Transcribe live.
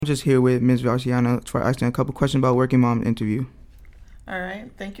I'm just here with Ms. Valciano for asking a couple questions about Working Mom interview. All right.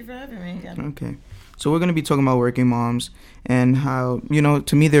 Thank you for having me again. Okay. So we're going to be talking about working moms and how,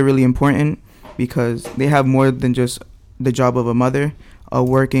 to me they're really important because they have more than just the job of a mother, a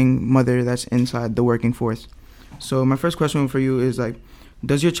working mother that's inside the working force. So my first question for you is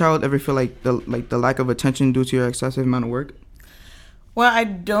does your child ever feel like the lack of attention due to your excessive amount of work? Well, I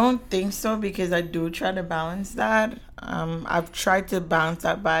don't think so because I do try to balance that. I've tried to balance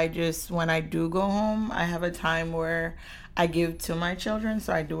that by just when I do go home, I have a time where I give to my children.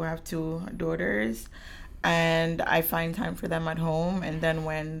 So I do have two daughters and I find time for them at home. And then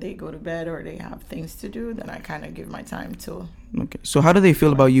when they go to bed or they have things to do, then I kind of give my time to. Okay. So how do they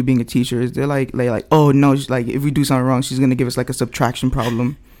feel about you being a teacher? Is they like, oh no, if we do something wrong, she's going to give us a subtraction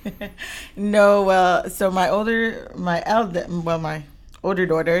problem? No, well, so my older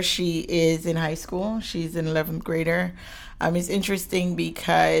daughter, she is in high school. She's an 11th grader. It's interesting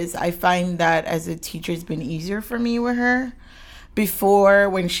because I find that as a teacher, it's been easier for me with her. Before,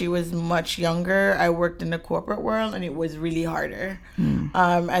 when she was much younger, I worked in the corporate world and it was really harder.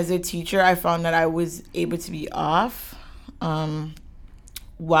 As a teacher, I found that I was able to be off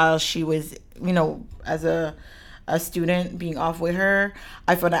while she was, as a student being off with her.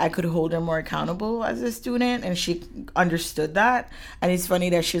 I found that I could hold her more accountable as a student, and she understood that. And it's funny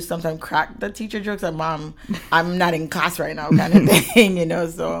that she'll sometimes crack the teacher jokes like, "Mom, I'm not in class right now," kind of thing,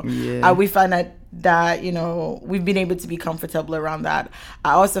 So yeah. We find that we've been able to be comfortable around that.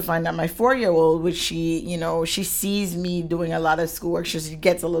 I also find that my 4-year-old, which she sees me doing a lot of schoolwork, she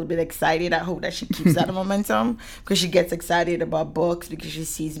gets a little bit excited. I hope that she keeps that momentum because she gets excited about books because she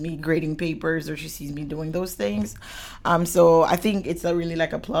sees me grading papers or she sees me doing those things. So I think it's really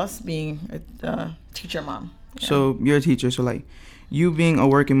a plus being a teacher mom. Yeah. So you're a teacher, so you being a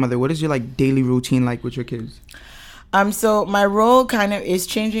working mother, what is your daily routine like with your kids? So my role kind of is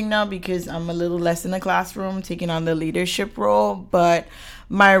changing now because I'm a little less in the classroom, taking on the leadership role. But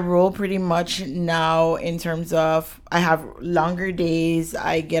my role pretty much now in terms of I have longer days.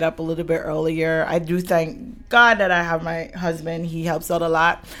 I get up a little bit earlier. I do thank God that I have my husband. He helps out a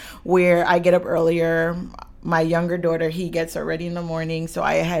lot where I get up earlier. My younger daughter, he gets her ready in the morning, so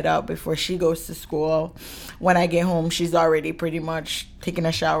I head out before she goes to school. When I get home, she's already pretty much taking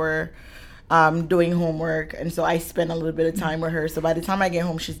a shower, doing homework, and so I spend a little bit of time with her. So by the time I get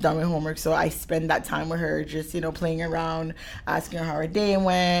home, she's done with homework, so I spend that time with her just playing around, asking her how her day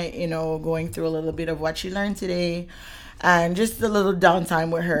went, going through a little bit of what she learned today, and just a little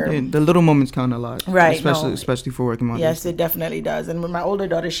downtime with her. Yeah, the little moments count a lot, right? Especially for working mothers. Yes, it definitely does. And with my older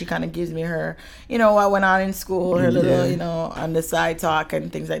daughter, she kind of gives me her what went on in school, her little on the side talk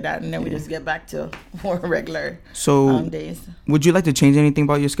and things like that, and then we just get back to more regular days. Would you like to change anything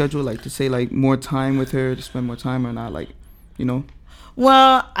about your schedule, to say more time with her, to spend more time, or not,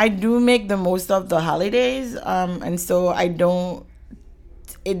 Well, I do make the most of the holidays, and so I don't.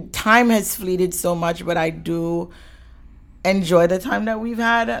 Time has fleeted so much, but I do enjoy the time that we've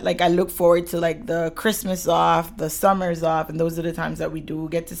had. I look forward to the Christmas off, the summers off, and those are the times that we do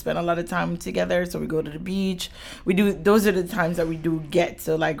get to spend a lot of time together. So we go to the beach. Those are the times that we do get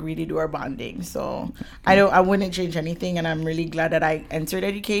to really do our bonding. So I wouldn't change anything, and I'm really glad that I entered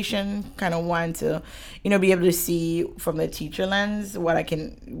education. Kind of want to, be able to see from the teacher lens what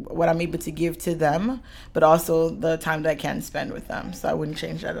I'm able to give to them, but also the time that I can spend with them. So I wouldn't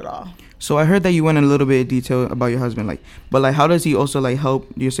change that at all. So I heard that you went in a little bit of detail about your husband, but how does he also help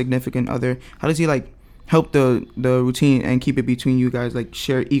your significant other? How does he help the routine and keep it between you guys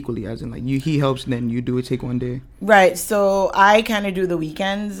share equally, as in he helps, then you do it, take one day? Right. So I kind of do the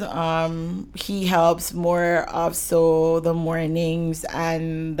weekends. He helps more of the mornings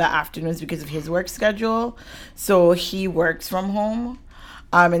and the afternoons because of his work schedule. So he works from home.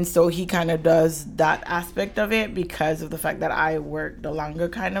 And so he kind of does that aspect of it because of the fact that I work the longer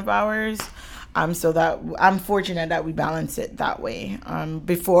kind of hours. So that I'm fortunate that we balance it that way.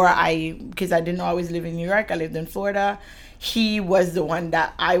 Because I didn't always live in New York, I lived in Florida. He was the one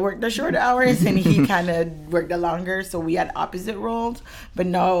that I worked the short hours and he kind of worked the longer. So we had opposite roles. But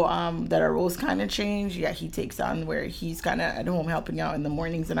now that our roles kind of changed, he takes on where he's kind of at home helping out in the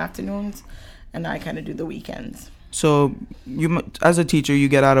mornings and afternoons. And I kind of do the weekends. So you, as a teacher, you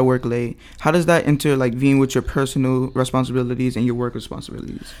get out of work late. How does that intervene with your personal responsibilities and your work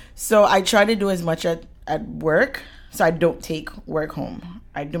responsibilities? So I try to do as much at work, so I don't take work home.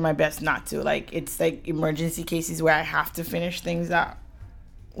 I do my best not to. It's emergency cases where I have to finish things at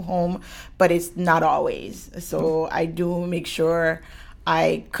home, but it's not always. So I do make sure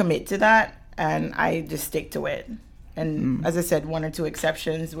I commit to that and I just stick to it. And as I said, one or two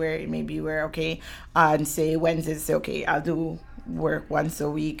exceptions where it may be okay, and say Wednesdays, say, okay, I'll do work once a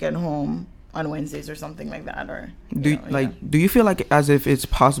week and home on Wednesdays or something like that. Or do you feel like as if it's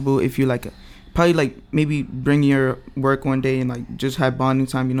possible if you like probably like maybe bring your work one day and like just have bonding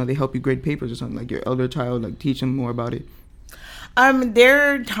time, you know, they help you grade papers or something, like your elder child, like teach them more about it?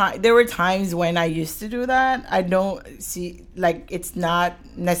 There were times when I used to do that. I don't see, like, it's not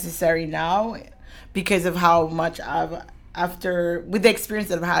necessary now because of how much with the experience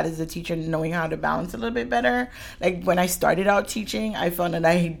that I've had as a teacher, knowing how to balance a little bit better. Like when I started out teaching, I found that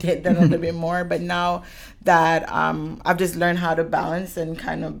I did that a little bit more. But now that I've just learned how to balance and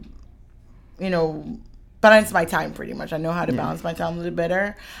kind of, you know, balance my time pretty much. I know how to balance my time a little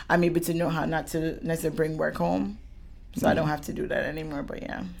better. I'm able to know how not to necessarily bring work home. So I don't have to do that anymore, but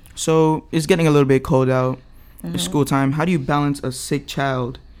yeah. So it's getting a little bit cold out. It's school time. How do you balance a sick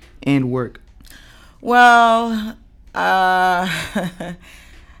child and work? Well, I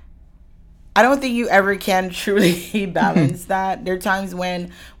don't think you ever can truly balance that. There are times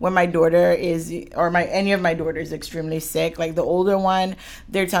when my daughter is, or any of my daughters is extremely sick. Like the older one,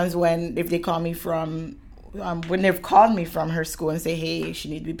 there are times when if they call me from, when they've called me from her school and say, hey, she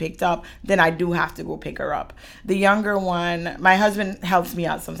needs to be picked up, then I do have to go pick her up. The younger one, my husband helps me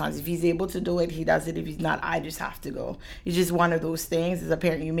out sometimes. If he's able to do it, he does it. If he's not, I just have to go. It's just one of those things. As a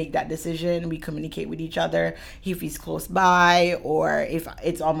parent, you make that decision. We communicate with each other. If he's close by, or if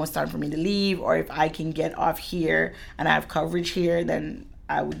it's almost time for me to leave, or if I can get off here and I have coverage here, then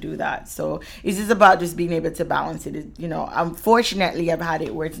I would do that. So it's just about just being able to balance it. You know, unfortunately, I've had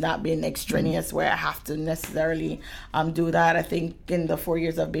it where it's not been extraneous, where I have to necessarily do that. I think in the 4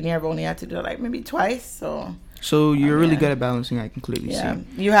 years I've been here, I've only had to do it like maybe twice. So you're really good at balancing. I completely see.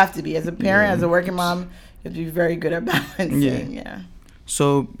 You have to be, as a parent, as a working mom. You have to be very good at balancing. Yeah.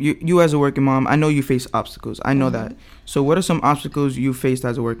 So you as a working mom, I know you face obstacles. I know that. So what are some obstacles you faced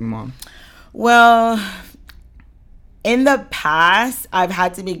as a working mom? Well, in the past, I've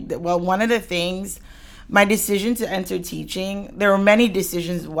had to make, one of the things, my decision to enter teaching, there were many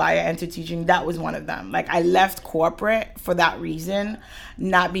decisions why I entered teaching. That was one of them. Like, I left corporate for that reason,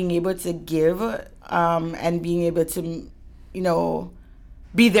 not being able to give and being able to, you know,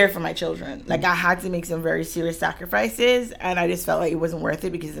 be there for my children. Like, I had to make some very serious sacrifices, and I just felt like it wasn't worth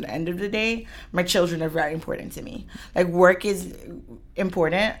it because at the end of the day, my children are very important to me. Like, work is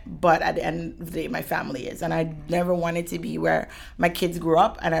important, but at the end of the day, my family is. And I never wanted to be where my kids grew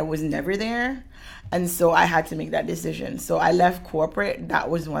up and I was never there. And so I had to make that decision. So I left corporate. That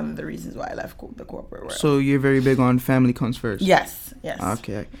was one of the reasons why I left the corporate world. So you're very big on family comes first? Yes.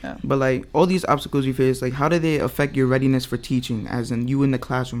 Okay. Yeah. But like all these obstacles you face, like how did they affect your readiness for teaching, as in you in the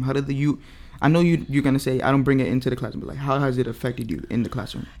classroom? How did I know you're going to say I don't bring it into the classroom, but like how has it affected you in the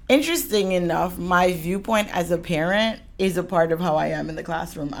classroom? Interesting enough, my viewpoint as a parent is a part of how I am in the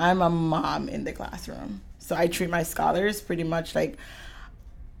classroom. I'm a mom in the classroom. So I treat my scholars pretty much like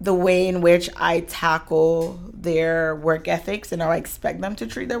the way in which I tackle their work ethics and how I expect them to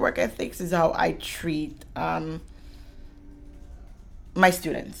treat their work ethics is how I treat my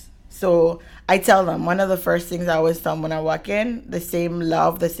students. So I tell them, one of the first things I always tell them when I walk in, the same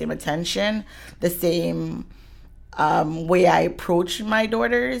love, the same attention, the same way I approach my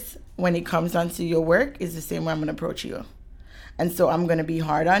daughters when it comes down to your work is the same way I'm going to approach you. And so I'm going to be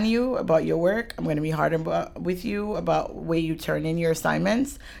hard on you about your work. I'm going to be hard with you about the way you turn in your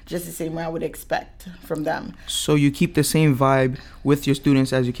assignments, just the same way I would expect from them. So you keep the same vibe with your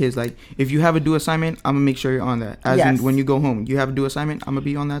students as your kids. Like, if you have a due assignment, I'm going to make sure you're on that. As in, when you go home, you have a due assignment, I'm going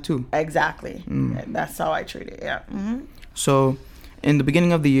to be on that too. Exactly. That's how I treat it, yeah. Mm-hmm. So in the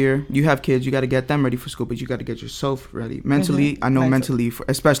beginning of the year, you have kids, you got to get them ready for school, but you got to get yourself ready. Mentally, I know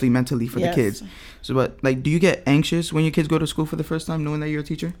especially mentally for the kids. So, but like, do you get anxious when your kids go to school for the first time, knowing that you're a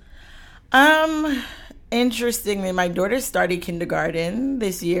teacher? Interestingly, my daughter started kindergarten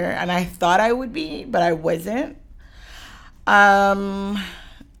this year, and I thought I would be, but I wasn't. And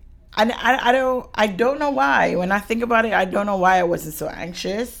I don't know why. When I think about it, I don't know why I wasn't so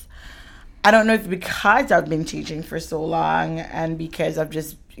anxious. I don't know if because I've been teaching for so long and because I've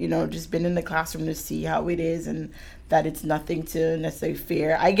just been in the classroom to see how it is and that it's nothing to necessarily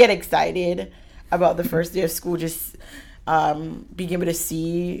fear. I get excited about the first day of school, just being able to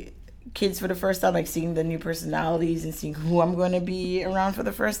see kids for the first time, like seeing the new personalities and seeing who I'm going to be around for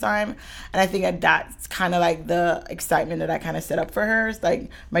the first time. And I think that's kind of like the excitement that I kind of set up for her. It's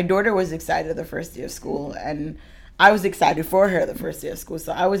like my daughter was excited the first day of school, and I was excited for her the first day of school.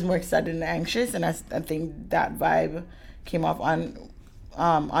 So I was more excited and anxious, and I think that vibe came off on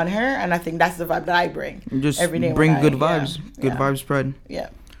her, and I think that's the vibe that I bring. Just every day bring good vibes. Good vibes spread. Yeah.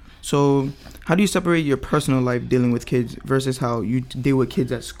 So how do you separate your personal life dealing with kids versus how you deal with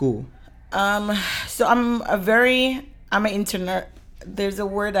kids at school? So I'm I'm an internal. There's a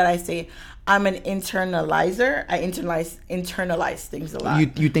word that I say. I'm an internalizer. I internalize things a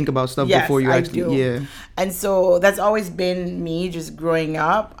lot. You think about stuff Yes, before you I actually, do. yeah. And so that's always been me just growing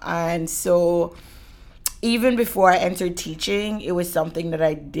up. And so even before I entered teaching, it was something that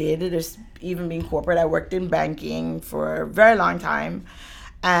I did. Just even being corporate, I worked in banking for a very long time.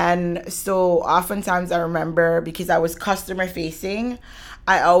 And so oftentimes I remember, because I was customer facing,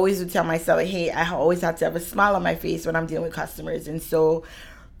 I always would tell myself, hey, I always have to have a smile on my face when I'm dealing with customers. And so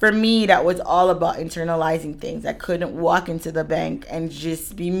for me, that was all about internalizing things. I couldn't walk into the bank and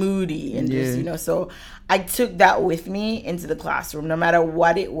just be moody and just, so I took that with me into the classroom, no matter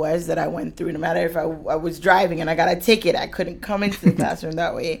what it was that I went through, no matter if I was driving and I got a ticket, I couldn't come into the classroom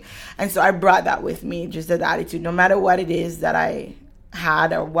that way. And so I brought that with me, just that attitude, no matter what it is that I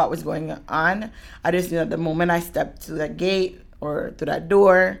had or what was going on. I just knew that the moment I stepped through that gate or through that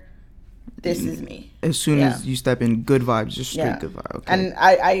door, this is me. As soon as you step in, good vibes, just straight good vibes. Okay. And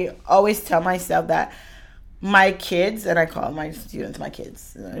I always tell myself that my kids, and I call my students my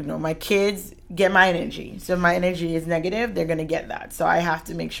kids, my kids get my energy. So if my energy is negative, they're going to get that. So I have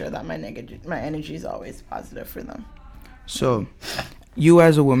to make sure that my energy is always positive for them. So you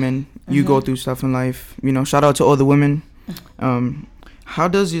as a woman, you go through stuff in life. Shout out to all the women. How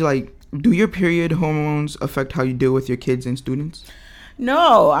does do your period hormones affect how you deal with your kids and students?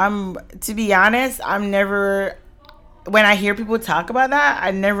 No, to be honest, when I hear people talk about that,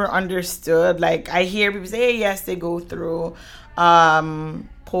 I never understood. I hear people say, hey, yes, they go through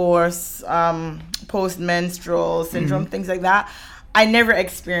post-menstrual syndrome, things like that. I never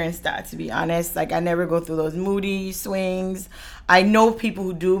experienced that, to be honest. I never go through those moody swings. I know people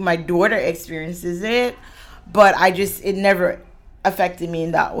who do. My daughter experiences it, but it never affected me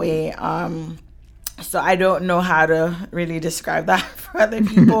in that way. So I don't know how to really describe that for other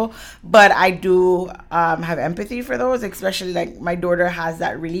people, but I do have empathy for those, especially my daughter has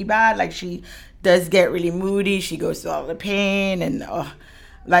that really bad. She does get really moody. She goes through all the pain, and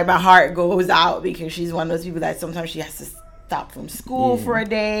my heart goes out because she's one of those people that sometimes she has to stop from school for a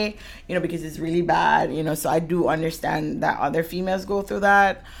day, because it's really bad, so I do understand that other females go through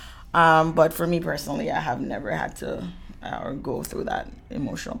that. But for me personally, I have never had to or go through that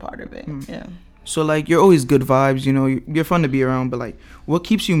emotional part of it. Yeah. So you're always good vibes, you're fun to be around, but what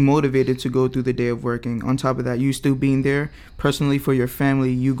keeps you motivated to go through the day of working? On top of that, you still being there personally for your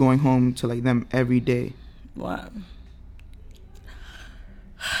family, you going home to them every day. Wow.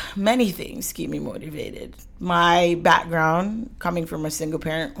 Many things keep me motivated. My background, coming from a single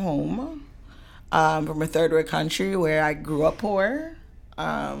parent home, from a third world country where I grew up poor,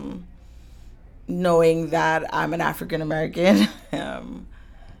 knowing that I'm an African American,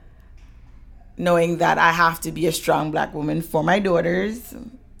 knowing that I have to be a strong Black woman for my daughters.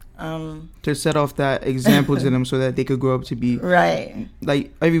 To set off that example to them so that they could grow up to be... Right.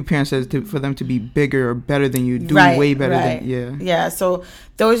 Every parent says for them to be bigger or better than you, do way better than... Yeah. Yeah, so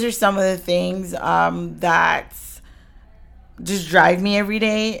those are some of the things that just drive me every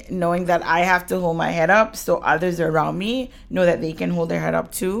day, knowing that I have to hold my head up so others around me know that they can hold their head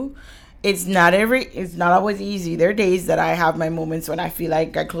up too. It's not always easy. There are days that I have my moments when I feel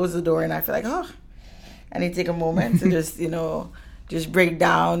like I close the door and I feel like, I need to take a moment to just break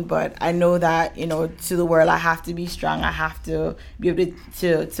down. But I know that, to the world, I have to be strong. I have to be able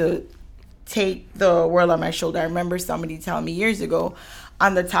to take the world on my shoulder. I remember somebody telling me years ago,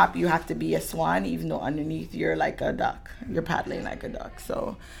 on the top, you have to be a swan, even though underneath you're like a duck. You're paddling like a duck.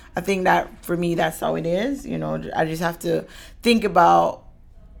 So I think that for me, that's how it is. I just have to think about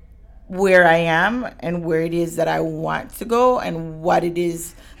where I am and where it is that I want to go and what it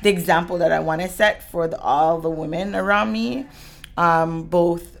is, the example that I want to set for all the women around me,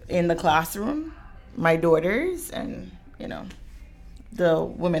 both in the classroom, my daughters, and, the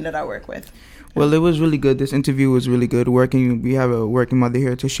women that I work with. Well, it was really good. This interview was really good. We have a working mother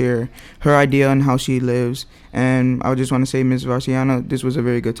here to share her idea on how she lives. And I just want to say, Ms. Varciano, this was a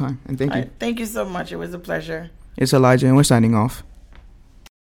very good time. And thank you. Thank you so much. It was a pleasure. It's Elijah, and we're signing off.